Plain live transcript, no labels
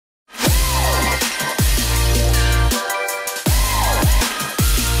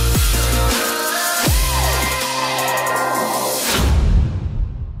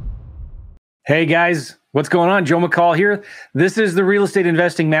Hey guys, what's going on? Joe McCall here. This is the Real Estate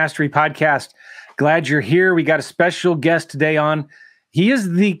Investing Mastery Podcast. Glad you're here. We got a special guest today on. He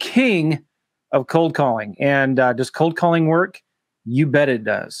is the king of cold calling. And does cold calling work? You bet it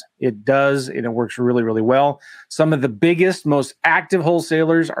does. It does, and it works really, really well. Some of the biggest, most active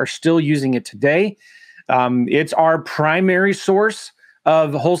wholesalers are still using it today. It's our primary source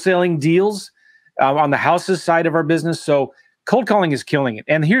of wholesaling deals on the houses side of our business. So cold calling is killing it.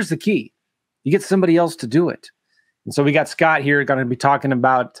 And here's the key. You get somebody else to do it. And so we got Scott here going to be talking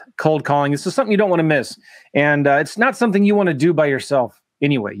about cold calling. This is something you don't want to miss. And it's not something you want to do by yourself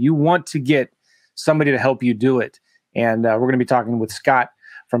anyway. You want to get somebody to help you do it. And we're going to be talking with Scott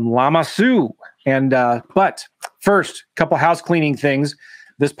from Lamassu. And but first, a couple house cleaning things.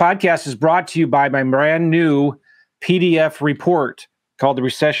 This podcast is brought to you by my brand new PDF report called the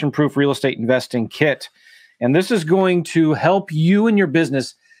Recession-Proof Real Estate Investing Kit. And this is going to help you and your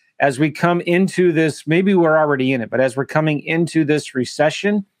business as we come into this. Maybe we're already in it, but as we're coming into this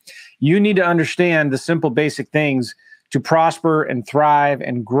recession, you need to understand the simple basic things to prosper and thrive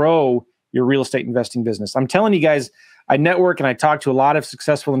and grow your real estate investing business. I'm telling you guys, I network and I talk to a lot of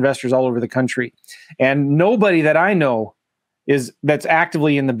successful investors all over the country, and nobody that I know that's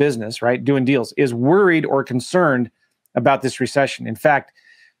actively in the business, right, doing deals, is worried or concerned about this recession. In fact,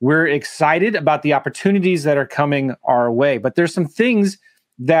 we're excited about the opportunities that are coming our way, but there's some things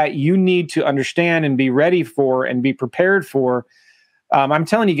that you need to understand and be ready for and be prepared for. I'm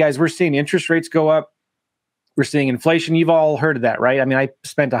telling you guys, we're seeing interest rates go up. We're seeing inflation. You've all heard of that, right? I mean, I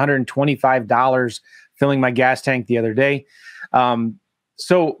spent $125 filling my gas tank the other day.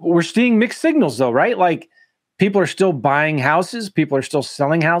 So we're seeing mixed signals though, right? Like people are still buying houses. People are still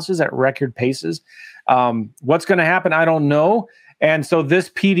selling houses at record paces. What's going to happen? I don't know. And so this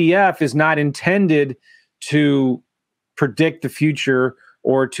PDF is not intended to predict the future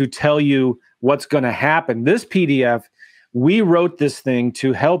or to tell you what's going to happen. This PDF, we wrote this thing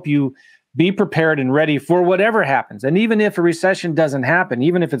to help you be prepared and ready for whatever happens. And even if a recession doesn't happen,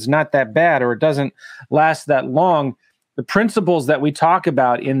 even if it's not that bad or it doesn't last that long, the principles that we talk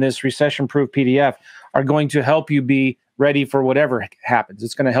about in this recession-proof PDF are going to help you be ready for whatever happens.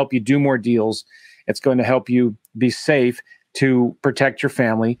 It's going to help you do more deals. It's going to help you be safe, to protect your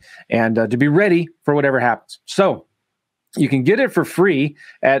family, and to be ready for whatever happens. So you can get it for free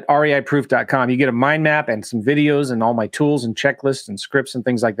at reiproof.com. You get a mind map and some videos and all my tools and checklists and scripts and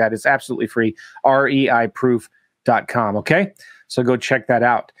things like that. It's absolutely free, reiproof.com. Okay, so go check that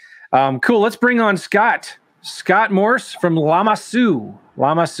out. Cool. Let's bring on Scott Morse from Lamassu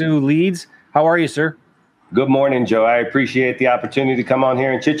Leads. How are you, sir? Good morning, Joe. I appreciate the opportunity to come on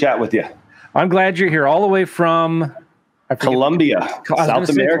here and chit chat with you. I'm glad you're here, all the way from Colombia, South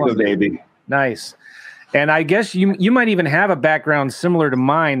America, baby. Nice. And I guess you might even have a background similar to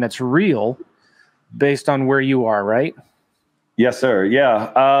mine that's real based on where you are, right? Yes, sir.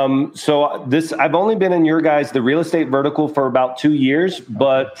 Yeah. I've only been in your guys, the real estate vertical, for about 2 years.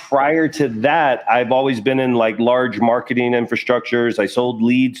 But prior to that, I've always been in like large marketing infrastructures. I sold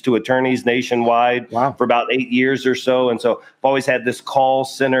leads to attorneys nationwide for about 8 years or so. And so I've always had this call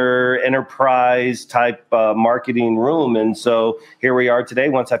center, enterprise type marketing room. And so here we are today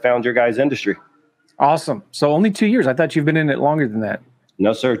once I found your guys' industry. Awesome. So only 2 years. I thought you've been in it longer than that.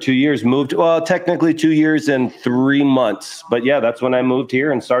 No, sir. 2 years. Technically 2 years and 3 months. But yeah, that's when I moved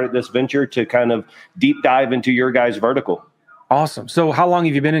here and started this venture to kind of deep dive into your guys' vertical. Awesome. So how long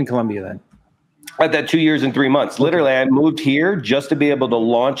have you been in Colombia then? At that 2 years and 3 months. Literally, I moved here just to be able to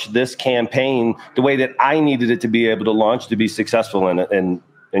launch this campaign the way that I needed it to be able to launch to be successful in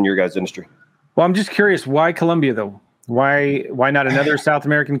your guys' industry. Well, I'm just curious, why Colombia though? Why not another South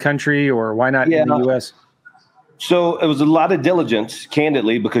American country, or why not in the U.S.? So it was a lot of diligence,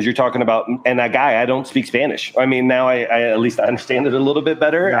 candidly, because you're talking about, and I don't speak Spanish. I mean, now I at least I understand it a little bit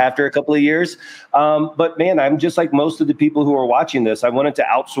better after a couple of years. But man, I'm just like most of the people who are watching this. I wanted to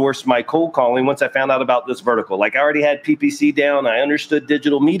outsource my cold calling once I found out about this vertical. Like I already had PPC down. I understood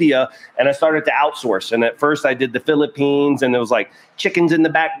digital media, and I started to outsource. And at first I did the Philippines, and it was like chickens in the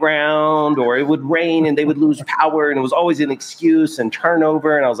background, or it would rain and they would lose power. And it was always an excuse and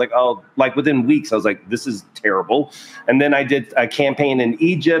turnover. And I was like, oh, like within weeks, I was like, this is terrible. And then I did a campaign in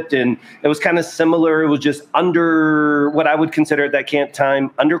Egypt, and it was kind of similar. It was just under what I would consider at that time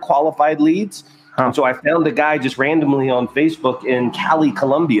underqualified leads. And so I found a guy just randomly on Facebook in Cali,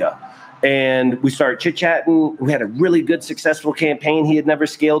 Colombia. And we started chit-chatting. We had a really good, successful campaign. He had never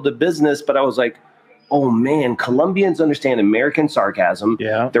scaled a business, but I was like, oh man, Colombians understand American sarcasm.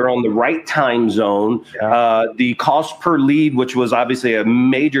 Yeah. They're on the right time zone. Yeah. The cost per lead, which was obviously a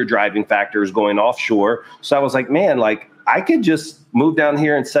major driving factor, is going offshore. So I was like, man, like I could just move down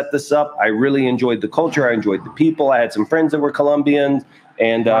here and set this up. I really enjoyed the culture. I enjoyed the people. I had some friends that were Colombian,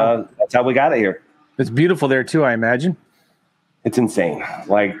 and that's how we got it here. It's beautiful there too, I imagine. It's insane.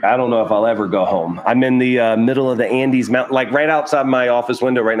 Like, I don't know if I'll ever go home. I'm in the middle of the Andes mountain, like right outside my office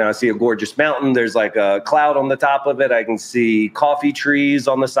window right now. I see a gorgeous mountain. There's like a cloud on the top of it. I can see coffee trees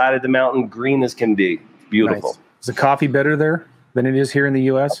on the side of the mountain, green as can be. Beautiful. Nice. Is the coffee better there than it is here in the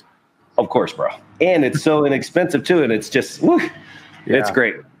U.S.? Of course, bro. And it's so inexpensive too. And it's just, woo, it's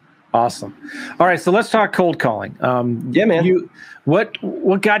great. Awesome. All right. So let's talk cold calling. Yeah, man.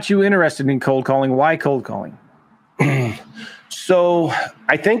 What got you interested in cold calling? Why cold calling? So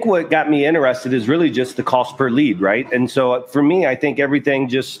I think what got me interested is really just the cost per lead, right? And so for me, I think everything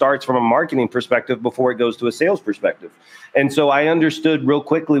just starts from a marketing perspective before it goes to a sales perspective. And so I understood real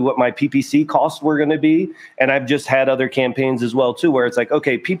quickly what my PPC costs were going to be. And I've just had other campaigns as well, too, where it's like,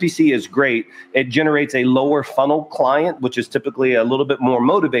 okay, PPC is great. It generates a lower funnel client, which is typically a little bit more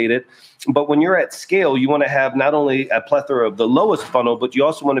motivated. But when you're at scale, you want to have not only a plethora of the lowest funnel, but you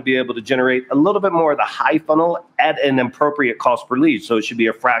also want to be able to generate a little bit more of the high funnel at an appropriate cost per lead. So it should be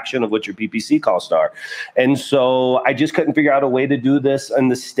a fraction of what your PPC costs are. And so I just couldn't figure out a way to do this in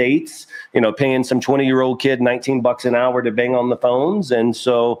the States, paying some 20-year-old kid $19 an hour to bang on the phones. And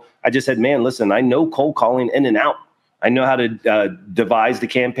so I just said, man, listen, I know cold calling in and out. I know how to devise the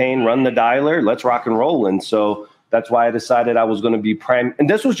campaign, run the dialer. Let's rock and roll. And so that's why I decided I was going to be prime. And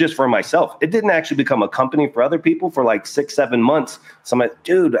this was just for myself. It didn't actually become a company for other people for like 6-7 months. So I'm like,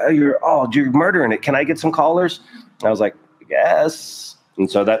 dude, you're murdering it. Can I get some callers? And I was like, yes.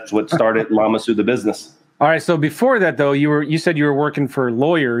 And so that's what started Lamassu, the business. All right. So before that, though, you said you were working for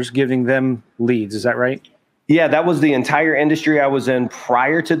lawyers, giving them leads. Is that right? Yeah, that was the entire industry I was in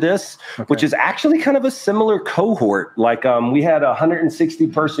prior to this, which is actually kind of a similar cohort. Like we had a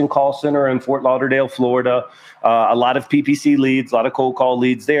 160-person call center in Fort Lauderdale, Florida, a lot of PPC leads, a lot of cold call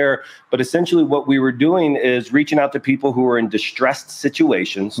leads there. But essentially what we were doing is reaching out to people who were in distressed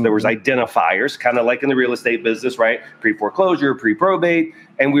situations. There was identifiers, kind of like in the real estate business, right? Pre-foreclosure, pre-probate.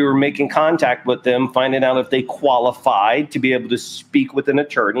 And we were making contact with them, finding out if they qualified to be able to speak with an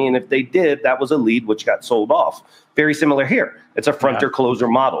attorney. And if they did, that was a lead which got sold off. Very similar here. It's a fronter closer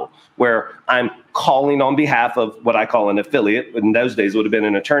model where I'm calling on behalf of what I call an affiliate. In those days, it would have been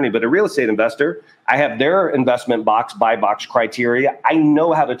an attorney, but a real estate investor. I have their investment box, buy box criteria. I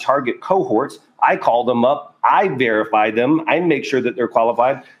know how to target cohorts. I call them up. I verify them. I make sure that they're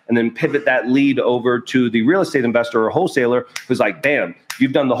qualified and then pivot that lead over to the real estate investor or wholesaler who's like, bam,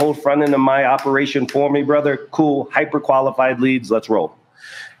 you've done the whole front end of my operation for me, brother. Cool, hyper qualified leads. Let's roll.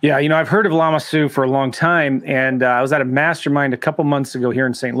 Yeah, I've heard of Lamassu for a long time, and I was at a mastermind a couple months ago here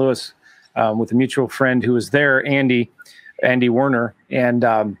in St. Louis with a mutual friend who was there, Andy Werner,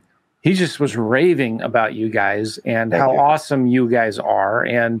 and he just was raving about you guys and how awesome you guys are.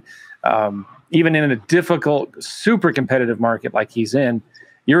 And even in a difficult, super competitive market like he's in,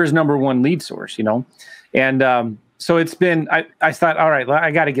 you're his number one lead source, And so it's been, I thought, all right,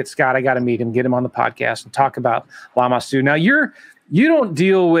 I got to get Scott. I got to meet him, get him on the podcast and talk about Lamassu. Now, you don't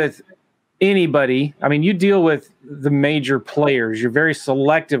deal with anybody. I mean, you deal with the major players. You're very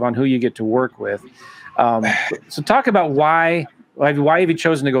selective on who you get to work with. So talk about why have you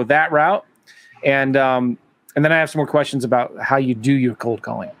chosen to go that route? And then I have some more questions about how you do your cold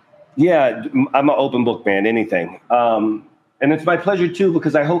calling. Yeah, I'm an open book, man, anything. And it's my pleasure, too,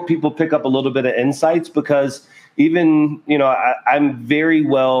 because I hope people pick up a little bit of insights because even, I'm very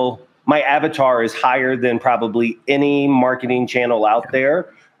well, my avatar is higher than probably any marketing channel out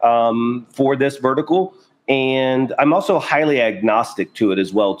there for this vertical. And I'm also highly agnostic to it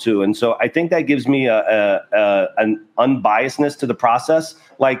as well, too. And so I think that gives me an unbiasedness to the process.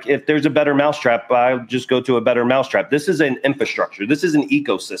 Like if there's a better mousetrap, I'll just go to a better mousetrap. This is an infrastructure. This is an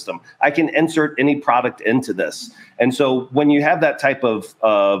ecosystem. I can insert any product into this. And so when you have that type of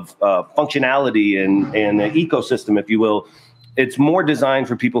functionality and an ecosystem, if you will, it's more designed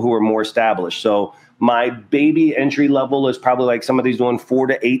for people who are more established. So my baby entry level is probably like somebody's doing 4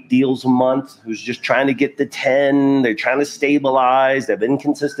 to 8 deals a month, who's just trying to get to 10. They're trying to stabilize. They have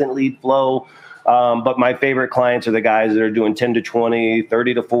inconsistent lead flow. But my favorite clients are the guys that are doing 10 to 20,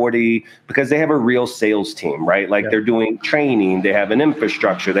 30 to 40, because they have a real sales team, right? Like they're doing training. They have an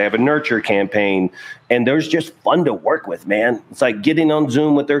infrastructure. They have a nurture campaign. And they're just fun to work with, man. It's like getting on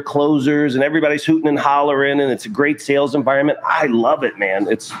Zoom with their closers and everybody's hooting and hollering. And it's a great sales environment. I love it, man.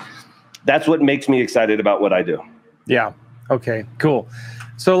 That's what makes me excited about what I do. Yeah. Okay, cool.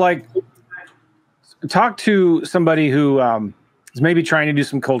 So like talk to somebody who is maybe trying to do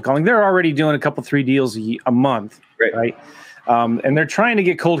some cold calling. They're already doing a couple, 3 deals a month, right? And they're trying to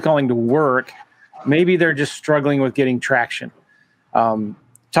get cold calling to work. maybe they're just struggling with getting traction.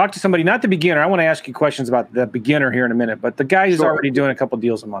 Talk to somebody, not the beginner. I want to ask you questions about the beginner here in a minute, but the guy who's already doing a couple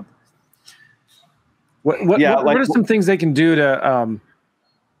deals a month. What are some things they can do to,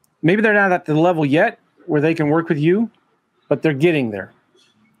 maybe they're not at the level yet where they can work with you, but they're getting there?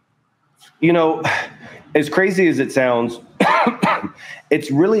 You know, as crazy as it sounds,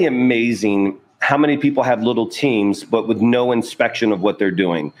 it's really amazing how many people have little teams, but with no inspection of what they're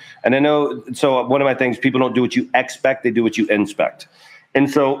doing. And I know, so one of my things, people don't do what you expect, they do what you inspect. And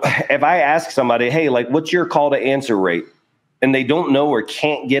so if I ask somebody, hey, like, what's your call to answer rate? And they don't know or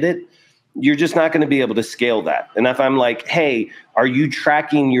can't get it, you're just not going to be able to scale that. And if I'm like, hey, are you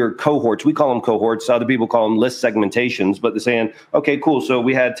tracking your cohorts? We call them cohorts. Other people call them list segmentations, but they're saying, okay, cool. So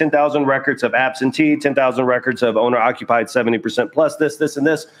we had 10,000 records of absentee, 10,000 records of owner occupied, 70% plus this, and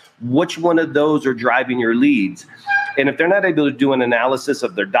this. Which one of those are driving your leads? And if they're not able to do an analysis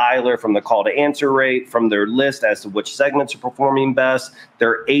of their dialer from the call to answer rate, from their list as to which segments are performing best,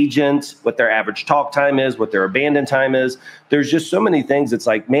 their agents, what their average talk time is, what their abandon time is, there's just so many things. It's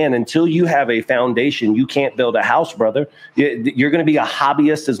like, man, until you have a foundation, you can't build a house, brother. You're going to be a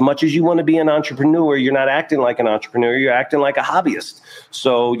hobbyist as much as you want to be an entrepreneur. You're not acting like an entrepreneur. You're acting like a hobbyist.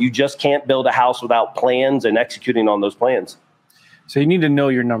 So you just can't build a house without plans and executing on those plans. So you need to know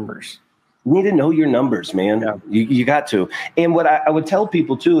your numbers. You need to know your numbers, man. Yeah. You got to. And what I would tell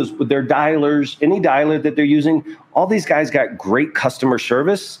people too is with their dialers, any dialer that they're using, all these guys got great customer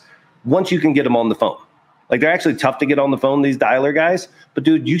service once you can get them on the phone. Like, they're actually tough to get on the phone, these dialer guys. But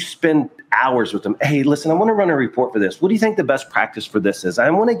dude, you spend hours with them. Hey, listen, I want to run a report for this. What do you think the best practice for this is? I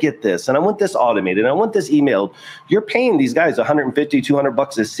want to get this, and I want this automated. I want this emailed. You're paying these guys $150,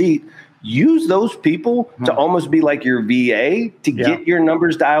 $200 a seat. Use those people to almost be like your VA to get your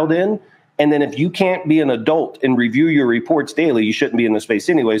numbers dialed in. And then if you can't be an adult and review your reports daily, you shouldn't be in the space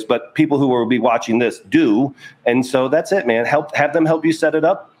anyways, but people who will be watching this do. And so that's it, man. Have them help you set it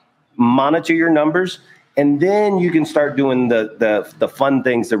up, monitor your numbers, and then you can start doing the fun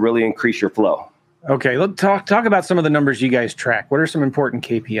things that really increase your flow. Okay, let's talk about some of the numbers you guys track. What are some important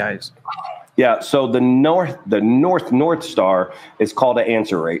KPIs? Yeah, so the North Star is call to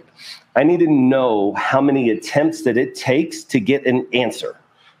answer rate. I need to know how many attempts that it takes to get an answer.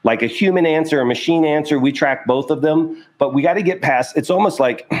 Like a human answer, a machine answer, we track both of them, but we got to get past, it's almost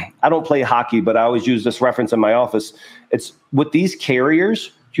like, I don't play hockey, but I always use this reference in my office. It's with these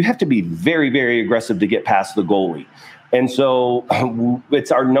carriers, you have to be very, very aggressive to get past the goalie. And so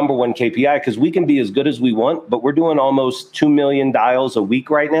it's our number one KPI because we can be as good as we want, but we're doing almost 2 million dials a week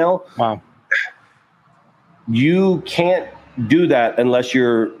right now. Wow. You can't do that unless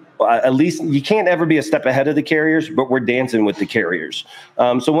you're at least, you can't ever be a step ahead of the carriers, but we're dancing with the carriers.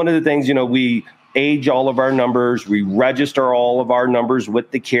 So one of the things, we age all of our numbers. We register all of our numbers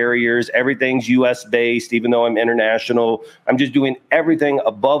with the carriers. Everything's US based, even though I'm international. I'm just doing everything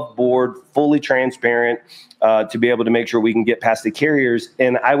above board, fully transparent, to be able to make sure we can get past the carriers.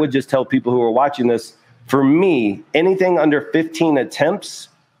 And I would just tell people who are watching this, for me, anything under 15 attempts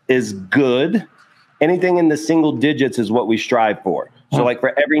is good. Anything in the single digits is what we strive for. So like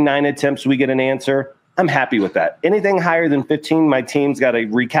for every 9 attempts we get an answer, I'm happy with that. Anything higher than 15, my team's got to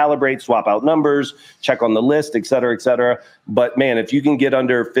recalibrate, swap out numbers, check on the list, et cetera, et cetera. But man, if you can get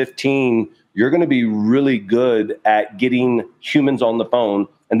under 15, you're going to be really good at getting humans on the phone.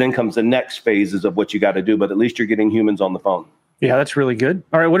 And then comes the next phases of what you got to do. But at least you're getting humans on the phone. Yeah, that's really good.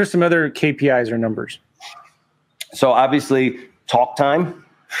 All right. What are some other KPIs or numbers? So obviously talk time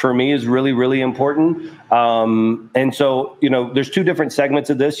for me is really, really important. And so, there's 2 different segments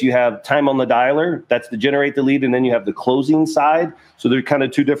of this. You have time on the dialer, that's to generate the lead. And then you have the closing side. So they're kind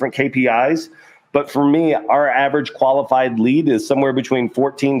of 2 different KPIs. But for me, our average qualified lead is somewhere between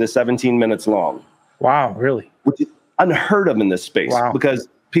 14 to 17 minutes long. Wow, really? Which is unheard of in this space. Wow. Because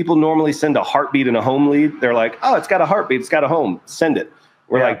people normally send a heartbeat and a home lead. They're like, oh, it's got a heartbeat, it's got a home, send it.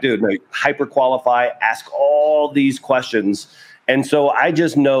 We're like, dude, no, hyper qualify, ask all these questions. And so I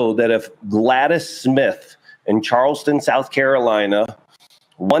just know that if Gladys Smith in Charleston, South Carolina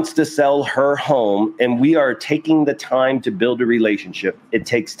wants to sell her home and we are taking the time to build a relationship, it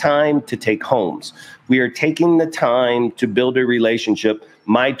takes time to take homes. We are taking the time to build a relationship.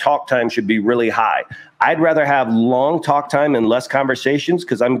 My talk time should be really high. I'd rather have long talk time and less conversations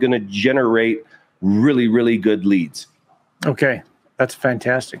because I'm going to generate really, really good leads. Okay. That's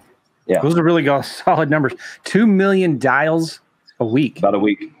fantastic. Yeah. Those are really solid numbers. 2 million dials a week. About a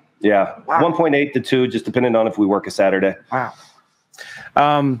week. Yeah. Wow. 1.8 to 2, just depending on if we work a Saturday.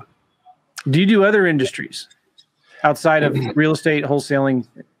 Wow. Do you do other industries outside of real estate, wholesaling?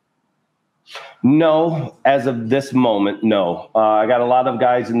 No, as of this moment, no. I got a lot of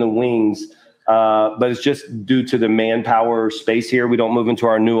guys in the wings But it's just due to the manpower space here. We don't move into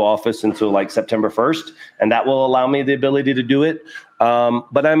our new office until like September 1st, and that will allow me the ability to do it.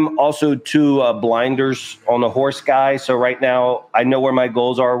 But I'm also too blinders on the horse guy. So right now I know where my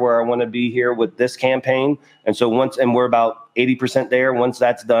goals are, where I want to be here with this campaign. And so we're about 80% there. Once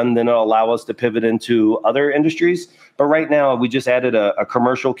that's done, then it'll allow us to pivot into other industries. But right now we just added a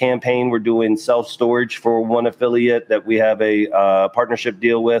commercial campaign. We're doing self-storage for one affiliate that we have a partnership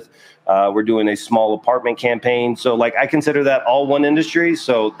deal with. We're doing a small apartment campaign. So like I consider that all one industry.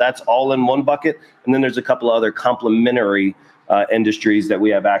 So that's all in one bucket. And then there's a couple of other complementary industries that we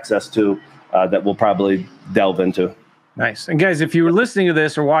have access to that we'll probably delve into. Nice. And guys, if you were listening to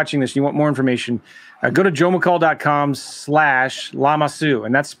this or watching this, and you want more information, go to joemccall.com/Lamassu,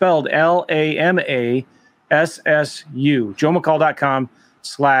 and that's spelled LAMASSU.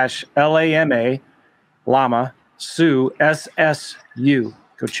 joemccall.com/LAMA Lamassu SSU.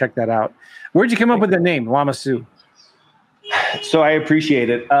 Go check that out. Where'd you come up with the name Lamassu? So I appreciate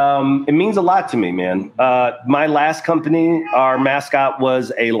it. It means a lot to me, man. My last company, our mascot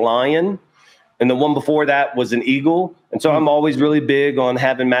was a lion, and the one before that was an eagle. And so I'm always really big on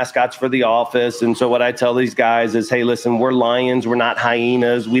having mascots for the office. And so what I tell these guys is, hey, listen, we're lions. We're not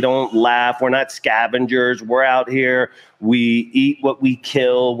hyenas. We don't laugh. We're not scavengers. We're out here. We eat what we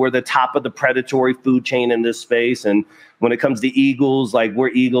kill. We're the top of the predatory food chain in this space. And when it comes to eagles, like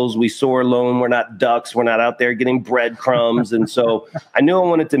we're eagles, we soar alone. We're not ducks. We're not out there getting breadcrumbs. And so I knew I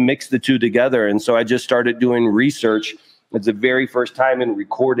wanted to mix the two together. And so I just started doing research. It's the very first time in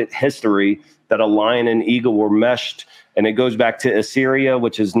recorded history that a lion and eagle were meshed. And it goes back to Assyria,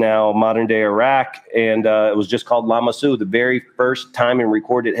 which is now modern day Iraq. And it was just called Lamassu, the very first time in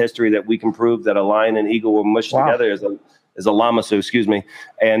recorded history that we can prove that a lion and eagle were mushed together as a Lamassu, excuse me.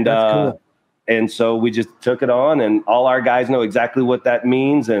 And cool. And so we just took it on, and all our guys know exactly what that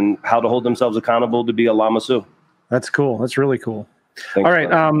means and how to hold themselves accountable to be a Lamassu. That's cool. That's really cool. Thanks, all right.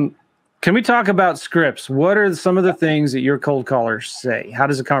 Can we talk about scripts? What are some of the things that your cold callers say? How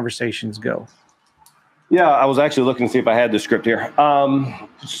does the conversations go? Yeah, I was actually looking to see if I had the script here.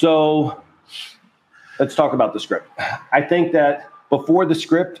 So let's talk about the script. I think that before the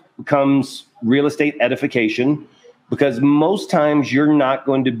script comes real estate edification, because most times you're not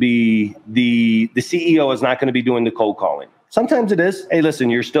going to be, the CEO is not going to be doing the cold calling. Sometimes it is. Hey, listen,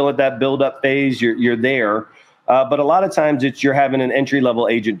 you're still at that build-up phase. You're there. But a lot of times you're having an entry-level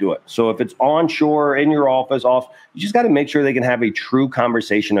agent do it. So if it's onshore, in your office, you just got to make sure they can have a true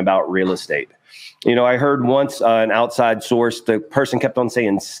conversation about real estate. You know, I heard once an outside source, the person kept on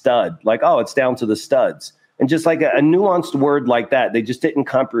saying stud, like, oh, it's down to the studs. And just like a nuanced word like that, they just didn't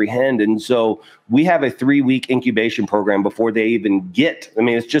comprehend. And so we have a 3-week incubation program before they even get. I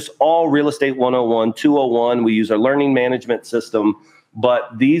mean, it's just all real estate 101, 201. We use our learning management system. But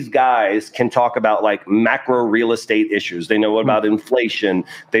these guys can talk about like macro real estate issues. They know about inflation.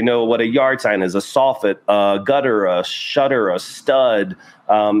 They know what a yard sign is, a soffit, a gutter, a shutter, a stud.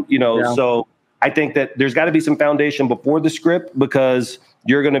 So I think that there's got to be some foundation before the script, because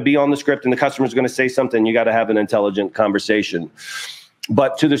you're going to be on the script and the customer's going to say something. You got to have an intelligent conversation.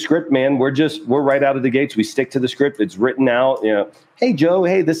 But to the script, man, we're right out of the gates. We stick to the script. It's written out. You know, hey, Joe,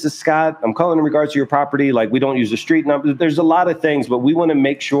 hey, this is Scott. I'm calling in regards to your property. Like, we don't use the street number. There's a lot of things, but we want to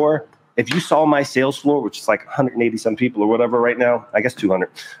make sure if you saw my sales floor, which is like 180 some people or whatever right now, I guess 200.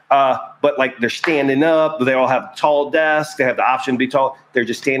 But like they're standing up. They all have tall desks. They have the option to be tall. They're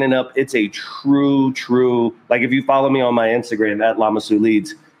just standing up. It's a true. Like if you follow me on my Instagram at Lamassu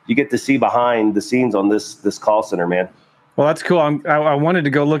Leads, you get to see behind the scenes on this call center, man. Well, that's cool. I wanted to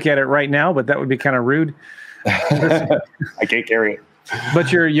go look at it right now, but that would be kind of rude. I can't carry it.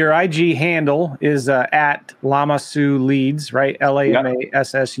 But your IG handle is at Lamassu Leads, right?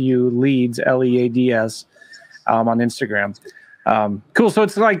 LAMASSU Leads, LEADS, on Instagram. Cool. So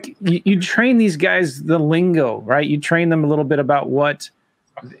it's like you train these guys the lingo, right? You train them a little bit about what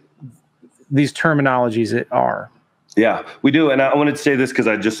these terminologies are. Yeah, we do. And I wanted to say this because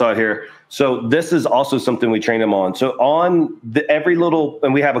I just saw it here. So this is also something we train them on. So on every little,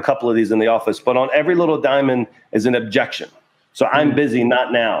 and we have a couple of these in the office, but on every little diamond is an objection. So I'm busy,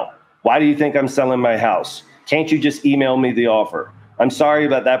 not now. Why do you think I'm selling my house? Can't you just email me the offer? I'm sorry,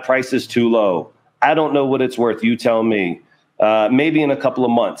 but that price is too low. I don't know what it's worth. You tell me. Maybe in a couple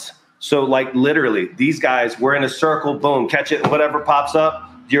of months. So like literally, these guys, we're in a circle, boom, catch it, whatever pops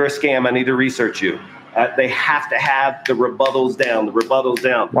up, you're a scam. I need to research you. They have to have the rebuttals down.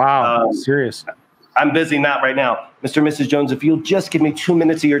 Wow, serious. I'm busy, not right now. Mr. and Mrs. Jones, if you'll just give me 2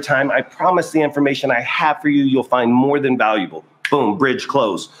 minutes of your time, I promise the information I have for you, you'll find more than valuable. boom, bridge,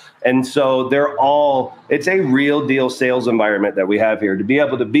 close. And so it's a real deal sales environment that we have here to be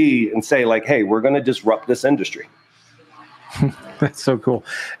able to be and say like, hey, we're going to disrupt this industry. That's so cool.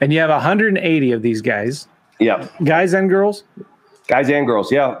 And you have 180 of these guys. Yeah. Guys and girls? Guys and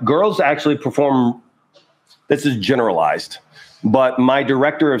girls. Yeah. Girls actually perform. This is generalized, but my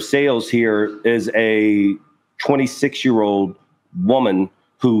director of sales here is a 26-year-old woman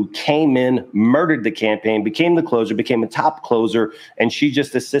who came in, murdered the campaign, became the closer, became a top closer, and she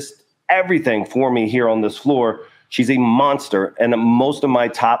just assists everything for me here on this floor. She's a monster, and most of my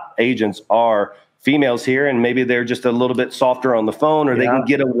top agents are females here, and maybe they're just a little bit softer on the phone, or they can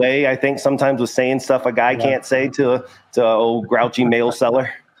get away, I think, sometimes with saying stuff a guy can't say to an old grouchy male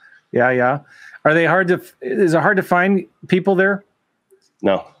seller. Yeah. Are they is it hard to find people there?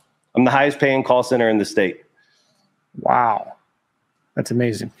 No. I'm the highest paying call center in the state. Wow. That's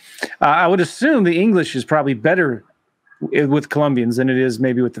amazing. I would assume the English is probably better with Colombians than it is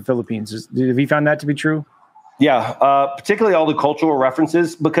maybe with the Philippines. Have you found that to be true? Yeah, particularly all the cultural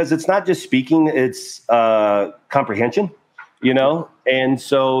references, because it's not just speaking, it's comprehension, And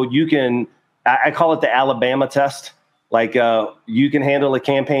so I call it the Alabama test. Like you can handle a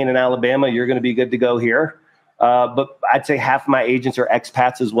campaign in Alabama, you're going to be good to go here. But I'd say half of my agents are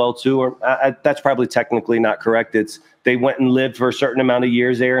expats as well, too. Or that's probably technically not correct. They went and lived for a certain amount of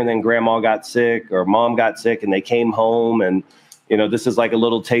years there, and then grandma got sick or mom got sick, and they came home. And, this is like a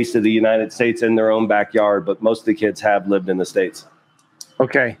little taste of the United States in their own backyard. But most of the kids have lived in the States.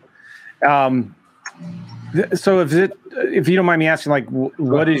 Okay. So if you don't mind me asking, like,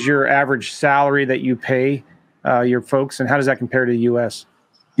 what is your average salary that you pay your folks, and how does that compare to the U.S.?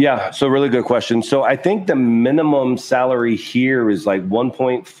 Yeah, so really good question. So I think the minimum salary here is like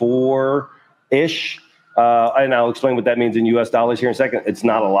 1.4-ish. And I'll explain what that means in US dollars here in a second. It's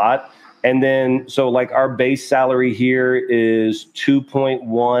not a lot. And then, so like our base salary here is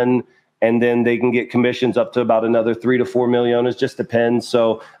 2.1, and then they can get commissions up to about another 3 to 4 million. It just depends.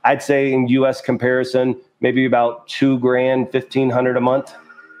 So I'd say in US comparison, maybe about $2,000, $1,500 a month.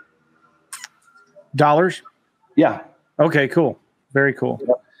 Dollars? Yeah. Okay, cool. Very cool.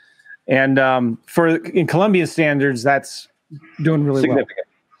 Yep. And in Colombian standards, that's doing really significant.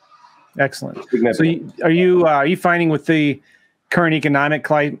 Well. Excellent. Significant. So are you finding with the current economic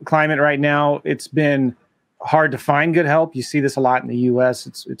climate right now, it's been hard to find good help? You see this a lot in the U.S.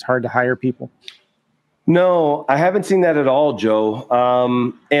 It's hard to hire people. No, I haven't seen that at all, Joe.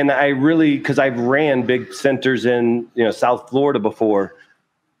 And I really, because I've ran big centers in South Florida before.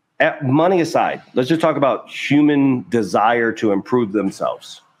 Money aside, let's just talk about human desire to improve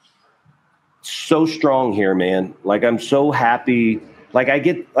themselves. So strong here, man. Like, I'm so happy. Like, I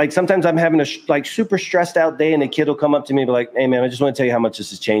get, like, sometimes I'm having a super stressed out day, and a kid will come up to me and be like, hey, man, I just want to tell you how much this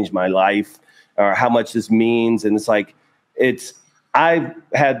has changed my life, or how much this means. And it's like, I've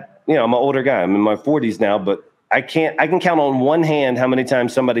had, I'm an older guy. I'm in my 40s now, but I can count on one hand how many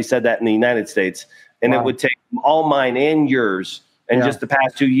times somebody said that in the United States. And It would take all mine and yours and just the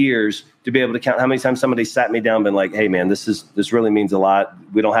past 2 years to be able to count how many times somebody sat me down and been like, hey, man, this really means a lot.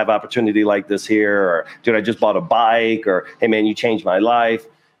 We don't have opportunity like this here. Or, dude, I just bought a bike. Or, hey, man, you changed my life.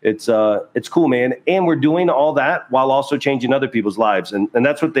 It's cool, man. And we're doing all that while also changing other people's lives. And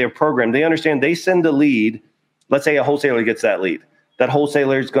that's what they're programmed. They understand they send a lead. Let's say a wholesaler gets that lead. That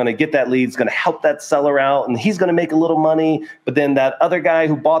wholesaler is going to get that lead, is going to help that seller out, and he's going to make a little money. But then that other guy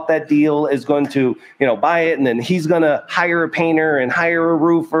who bought that deal is going to, buy it, and then he's going to hire a painter and hire a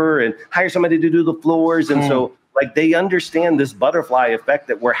roofer and hire somebody to do the floors. And so, like, they understand this butterfly effect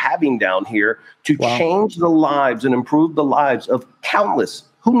that we're having down here to change the lives and improve the lives of countless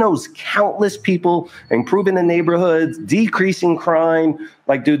people, improving the neighborhoods, decreasing crime.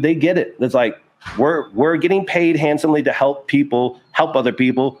 Like, dude, they get it. It's like, we're getting paid handsomely to help other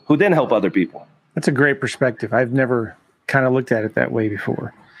people who then help other people. That's a great perspective. I've never kind of looked at it that way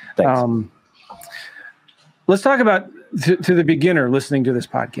before. Thanks. Let's talk about to the beginner listening to this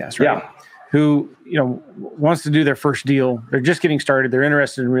podcast, right? Yeah. Who, wants to do their first deal. They're just getting started. They're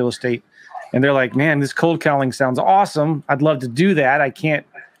interested in real estate. And they're like, man, this cold calling sounds awesome. I'd love to do that. I can't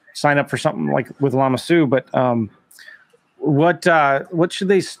sign up for something like with Lamassu, but what should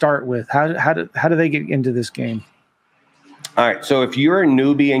they start with? How do they get into this game? All right. So if you're a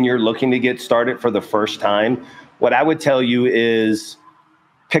newbie and you're looking to get started for the first time, what I would tell you is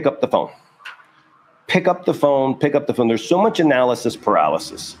pick up the phone. Pick up the phone. There's so much analysis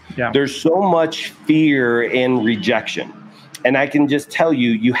paralysis. Yeah. There's so much fear and rejection. And I can just tell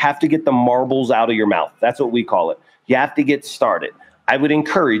you, you have to get the marbles out of your mouth. That's what we call it. You have to get started. I would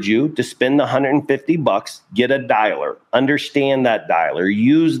encourage you to spend the $150, get a dialer, understand that dialer,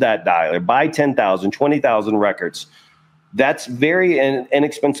 use that dialer, buy 10,000, 20,000 records. That's very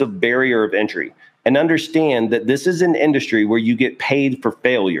inexpensive barrier of entry. And understand that this is an industry where you get paid for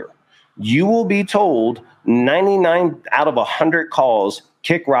failure. You will be told 99 out of 100 calls,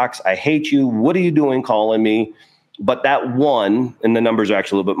 kick rocks, I hate you, what are you doing calling me? But that one, and the numbers are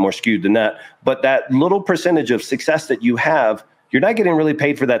actually a little bit more skewed than that, but that little percentage of success that you have, you're not getting really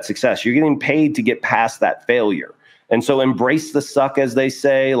paid for that success. You're getting paid to get past that failure. And so embrace the suck, as they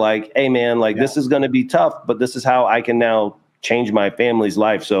say, like, hey man, like this is going to be tough, but this is how I can now change my family's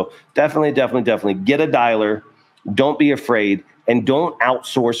life. So definitely get a dialer. Don't be afraid, and don't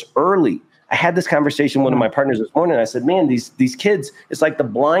outsource early. I had this conversation with one of my partners this morning. I said, man, these kids, it's like the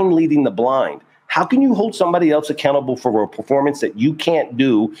blind leading the blind. How can you hold somebody else accountable for a performance that you can't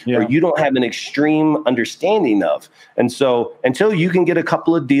do or you don't have an extreme understanding of? And so until you can get a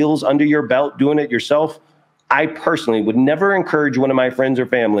couple of deals under your belt doing it yourself, I personally would never encourage one of my friends or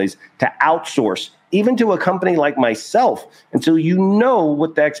families to outsource, even to a company like myself, until you know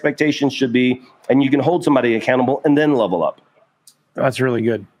what the expectations should be and you can hold somebody accountable and then level up. That's really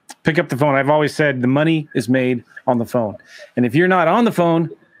good. Pick up the phone. I've always said the money is made on the phone. And if you're not on the phone,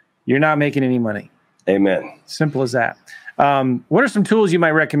 you're not making any money. Amen. Simple as that. What are some tools you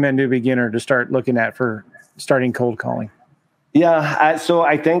might recommend to a beginner to start looking at for starting cold calling? Yeah. So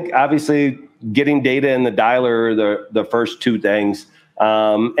I think obviously getting data in the dialer are the first two things,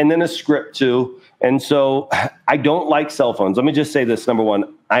 and then a script too. And so I don't like cell phones. Let me just say this. Number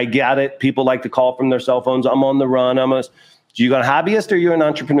one, I get it. People like to call from their cell phones. I'm on the run. You got a hobbyist or you're an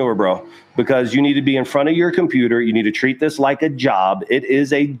entrepreneur, bro? Because you need to be in front of your computer. You need to treat this like a job. It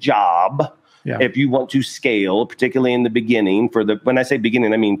is a job. Yeah. If you want to scale, particularly in the beginning, when I say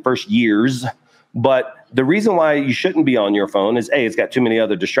beginning, I mean first years. But the reason why you shouldn't be on your phone is A, it's got too many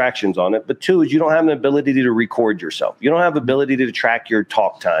other distractions on it. But two, is you don't have an ability to record yourself. You don't have ability to track your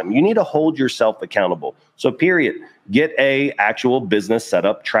talk time. You need to hold yourself accountable. So period. Get a actual business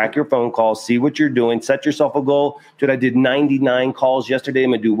setup, track your phone calls, see what you're doing, set yourself a goal. Dude, I did 99 calls yesterday. I'm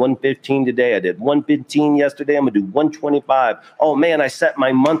going to do 115 today. I did 115 yesterday. I'm going to do 125. Oh man, I set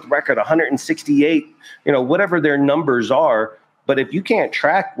my month record 168, whatever their numbers are. But if you can't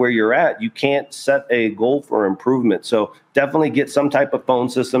track where you're at, you can't set a goal for improvement. So definitely get some type of phone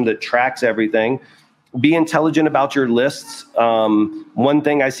system that tracks everything. Be intelligent about your lists. One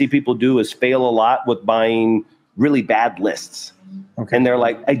thing I see people do is fail a lot with buying really bad lists. Okay. And they're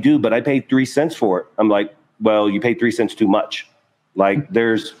like, I do, but I paid 3 cents for it. I'm like, well, you paid 3 cents too much. Like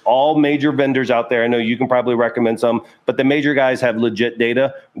there's all major vendors out there. I know you can probably recommend some, but the major guys have legit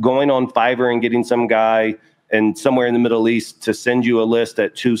data. Going on Fiverr and getting some guy and somewhere in the Middle East to send you a list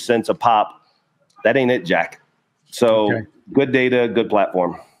at 2 cents a pop, that ain't it, Jack. So Good data, good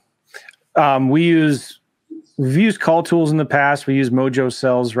platform. We've used call tools in the past. We use Mojo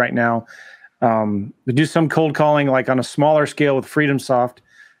Sells right now. We do some cold calling like on a smaller scale with FreedomSoft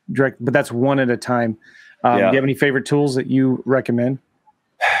direct, but that's one at a time. Do you have any favorite tools that you recommend?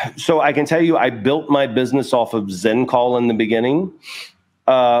 So I can tell you, I built my business off of ZenCall in the beginning.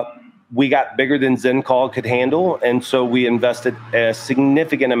 We got bigger than ZenCall could handle. And so we invested a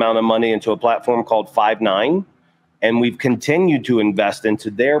significant amount of money into a platform called Five9. And we've continued to invest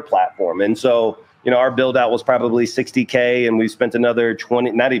into their platform. And so, our build out was probably $60K and we spent another 20,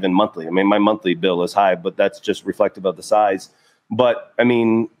 not even monthly. I mean, my monthly bill is high, but that's just reflective of the size. But I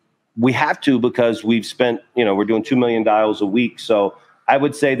mean, we have to, because we've spent, we're doing 2 million dials a week. So I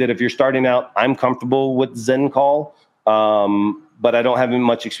would say that if you're starting out, I'm comfortable with ZenCall. But I don't have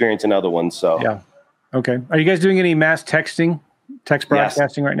much experience in other ones. So yeah. Okay. Are you guys doing any mass text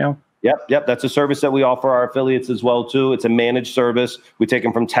broadcasting right now? Yep. That's a service that we offer our affiliates as well too. It's a managed service. We take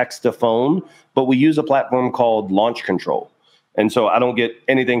them from text to phone, but we use a platform called Launch Control. And so I don't get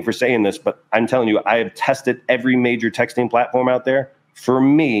anything for saying this, but I'm telling you, I have tested every major texting platform out there. For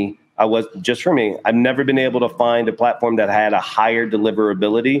me, I've never been able to find a platform that had a higher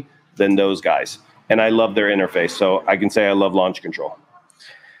deliverability than those guys. And I love their interface. So I can say I love Launch Control.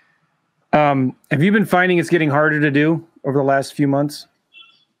 Have you been finding it's getting harder to do over the last few months?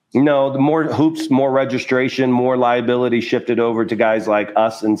 No, the more hoops, more registration, more liability shifted over to guys like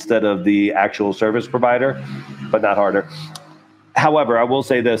us instead of the actual service provider, but not harder. However, I will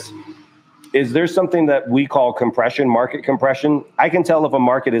say this. Is there something that we call compression, market compression? I can tell if a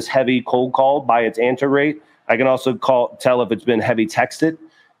market is heavy cold called by its answer rate. I can also tell if it's been heavy texted.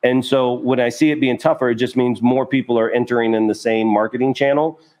 And so when I see it being tougher, it just means more people are entering in the same marketing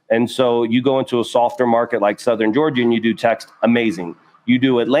channel. And so you go into a softer market like Southern Georgia and you do text, amazing. You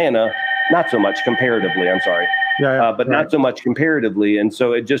do Atlanta, not so much comparatively, I'm sorry. But not so much comparatively. And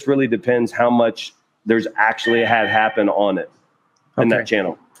so it just really depends how much there's actually had happen on it in that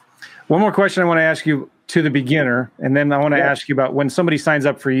channel. One more question I want to ask you. to the beginner, and then I want to ask you about when somebody signs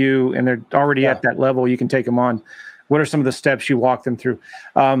up for you and they're already at that level, you can take them on. What are some of the steps you walk them through?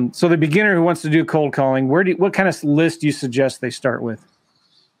 So the beginner who wants to do cold calling, what kind of list do you suggest they start with?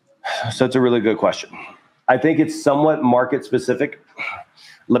 So it's a really good question. I think it's somewhat market specific.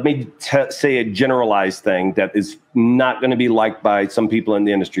 Let me say a generalized thing that is not going to be liked by some people in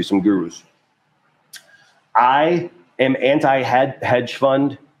the industry, some gurus. I am anti-hedge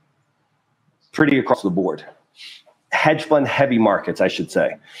fund pretty across the board. Hedge fund heavy markets, I should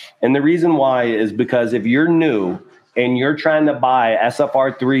say. And the reason why is because if you're new and you're trying to buy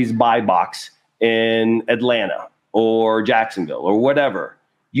SFR3's buy box in Atlanta or Jacksonville or whatever,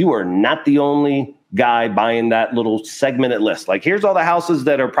 you are not the only guy buying that little segmented list. Like, here's all the houses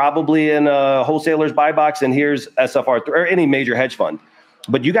that are probably in a wholesaler's buy box, and here's SFR3 or any major hedge fund.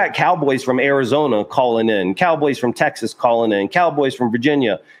 But you got cowboys from Arizona calling in, cowboys from Texas calling in, cowboys from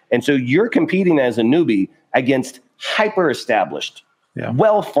Virginia. And so you're competing as a newbie against hyper-established,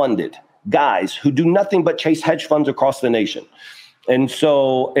 well-funded guys who do nothing but chase hedge funds across the nation. And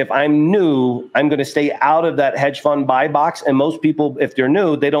so if I'm new, I'm going to stay out of that hedge fund buy box. And most people, if they're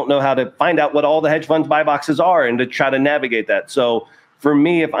new, they don't know how to find out what all the hedge funds buy boxes are and to try to navigate that. So for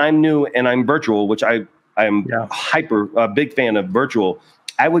me, if I'm new and I'm virtual, which I'm a big fan of virtual,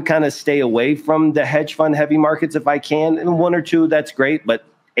 I would kind of stay away from the hedge fund heavy markets if I can. And 1 or 2, that's great. But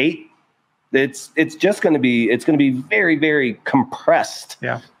 8, it's going to be very, very compressed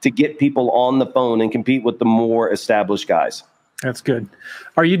to get people on the phone and compete with the more established guys. That's good.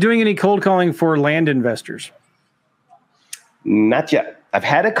 Are you doing any cold calling for land investors? Not yet. I've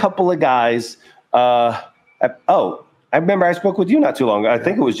had a couple of guys. I remember I spoke with you not too long ago. I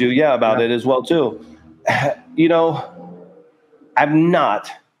think it was you, about it as well too. I've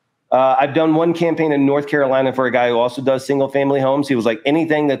not. I've done one campaign in North Carolina for a guy who also does single family homes. He was like,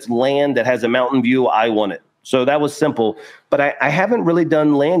 anything that's land that has a mountain view, I want it. So that was simple. But I haven't really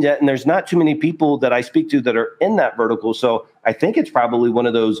done land yet, and there's not too many people that I speak to that are in that vertical. So I think it's probably one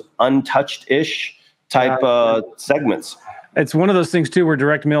of those untouched-ish type segments. It's one of those things, too, where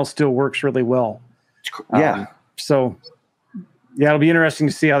direct mail still works really well. It'll be interesting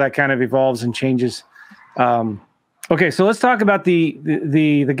to see how that kind of evolves and changes. Okay, so let's talk about the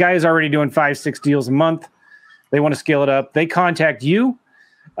guy who's already doing 5-6 deals a month. They want to scale it up. They contact you.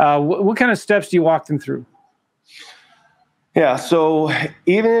 What kind of steps do you walk them through? Yeah, so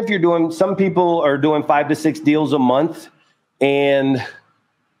even if you're doing, some people are doing 5 to 6 deals a month, and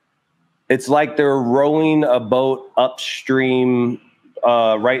it's like they're rowing a boat upstream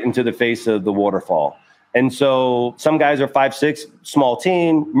right into the face of the waterfall. And so some guys are 5-6, small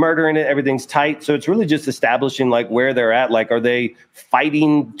team, murdering it, everything's tight. So it's really just establishing like where they're at. Like, are they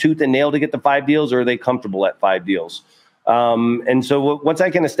fighting tooth and nail to get the 5 deals, or are they comfortable at 5 deals? And so once I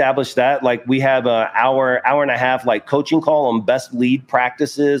can establish that, like, we have an hour and a half, like, coaching call on best lead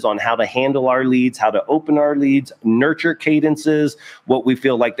practices, on how to handle our leads, how to open our leads, nurture cadences, what we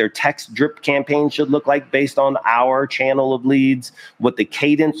feel like their text drip campaign should look like based on our channel of leads, what the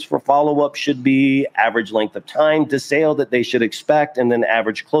cadence for follow-up should be, average length of time to sale that they should expect, and then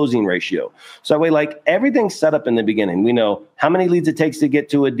average closing ratio. So that way, like, everything's set up in the beginning. We know how many leads it takes to get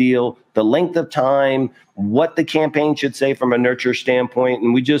to a deal, the length of time, what the campaign should say from a nurture standpoint.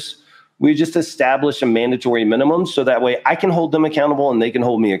 And we just establish a mandatory minimum so that way I can hold them accountable and they can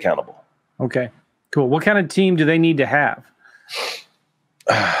hold me accountable. Okay, cool. What kind of team do they need to have?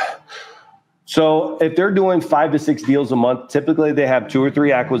 So if they're doing 5 to 6 deals a month, typically they have 2 or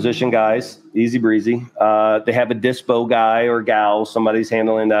 3 acquisition guys, easy breezy. They have a dispo guy or gal, somebody's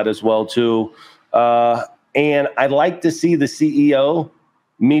handling that as well too. And I'd like to see the CEO,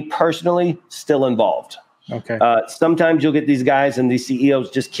 me personally, still involved. Okay. Sometimes you'll get these guys and these CEOs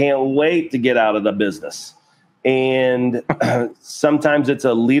just can't wait to get out of the business. And sometimes it's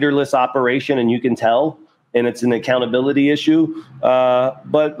a leaderless operation, and you can tell, and it's an accountability issue.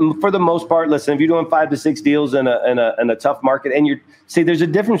 But for the most part, listen, if you're doing 5 to 6 deals in a tough market, and there's a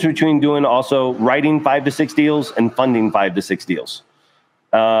difference between doing also writing 5 to 6 deals and funding 5 to 6 deals.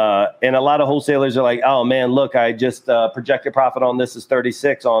 And a lot of wholesalers are like, oh man, look, I just projected profit on this is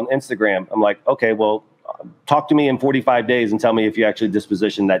 36 on Instagram. I'm like, okay, well, talk to me in 45 days and tell me if you actually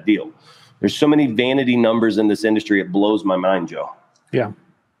dispositioned that deal. There's so many vanity numbers in this industry. It blows my mind, Joe. Yeah.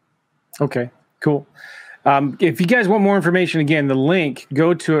 Okay, cool. If you guys want more information, again, the link,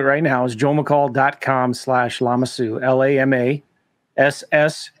 go to it right now, is joemccall.com/Lamassu,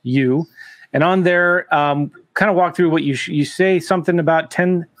 LAMASSU. And on there, kind of walk through what you say, something about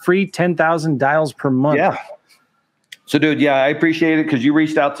 10,000 dials per month. Yeah. So, dude, yeah, I appreciate it because you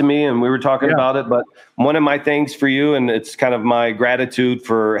reached out to me and we were talking about it. But one of my things for you, and it's kind of my gratitude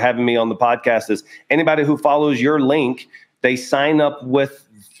for having me on the podcast, is anybody who follows your link, they sign up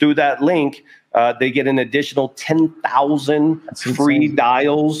through that link. They get an additional 10,000 free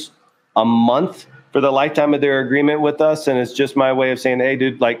dials a month for the lifetime of their agreement with us. And it's just my way of saying, hey,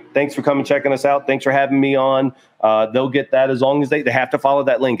 dude, like, thanks for coming, checking us out. Thanks for having me on. They'll get that as long as they have to follow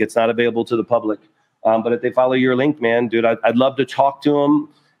that link. It's not available to the public. But if they follow your link, man, dude, I'd love to talk to them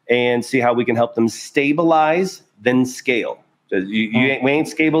and see how we can help them stabilize, then scale. We ain't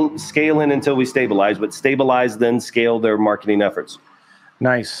scaling until we stabilize, but stabilize, then scale their marketing efforts.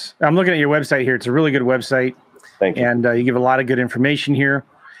 Nice. I'm looking at your website here. It's a really good website. Thank you. And you give a lot of good information here.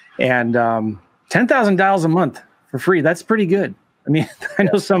 And $10,000 a month for free. That's pretty good. I mean, I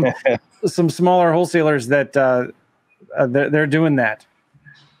know some smaller wholesalers that they're doing that.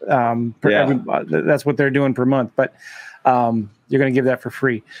 That's what they're doing per month. But you're going to give that for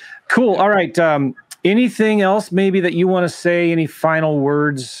free. Cool. All right. Anything else maybe that you want to say? Any final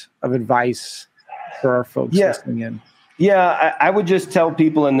words of advice for our folks listening in? Yeah, I would just tell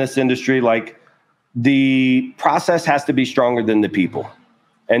people in this industry, like, the process has to be stronger than the people.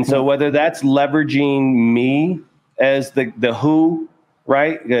 And so whether that's leveraging me as the who,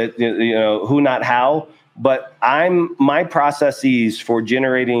 right? Who, not how, but my processes for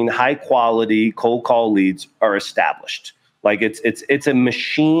generating high quality cold call leads are established. Like it's a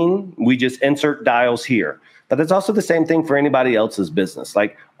machine. We just insert dials here. But it's also the same thing for anybody else's business.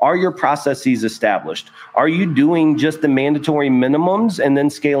 Like, are your processes established? Are you doing just the mandatory minimums and then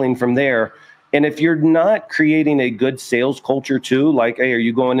scaling from there? And if you're not creating a good sales culture too, like, hey, are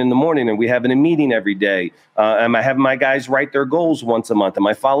you going in the morning and we having a meeting every day? Am I having my guys write their goals once a month? Am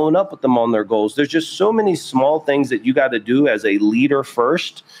I following up with them on their goals? There's just so many small things that you got to do as a leader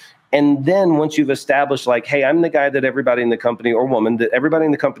first. And then once you've established, like, hey, I'm the guy that everybody in the company, or woman, that everybody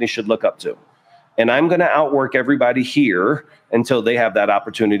in the company should look up to. And I'm going to outwork everybody here until they have that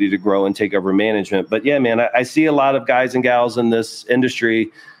opportunity to grow and take over management. But yeah, man, I see a lot of guys and gals in this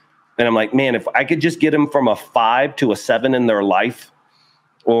industry. And I'm like, man, if I could just get them from a 5 to a 7 in their life,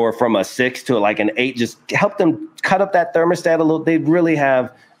 or from a 6 to like an 8, just help them cut up that thermostat a little, they'd really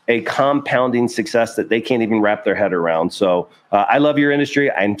have a compounding success that they can't even wrap their head around. So I love your industry.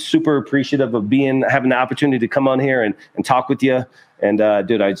 I'm super appreciative of having the opportunity to come on here and talk with you. And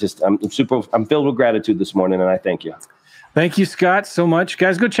dude, I'm filled with gratitude this morning, and I thank you. Thank you, Scott, so much.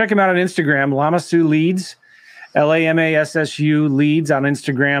 Guys, go check him out on Instagram, Lamassu Leads, Lamassu Leads on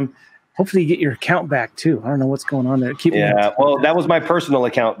Instagram. Hopefully you get your account back too. I don't know what's going on there. Well, that was my personal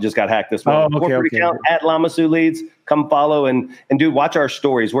account, just got hacked this morning. Corporate account at Lamassu Leads. Come follow and dude, watch our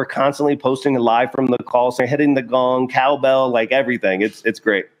stories. We're constantly posting live from the call, so hitting the gong, cowbell, like everything. It's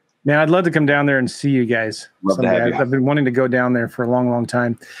great. Man, I'd love to come down there and see you guys. Love to have you. I've been wanting to go down there for a long, long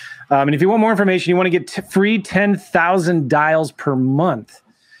time. And if you want more information, you want to get free 10,000 dials per month,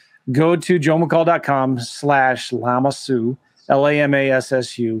 go to joemccall.com/Lamassu,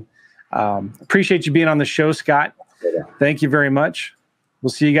 Lamassu. Appreciate you being on the show, Scott. Thank you very much.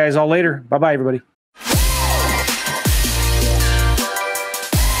 We'll see you guys all later. Bye-bye, everybody.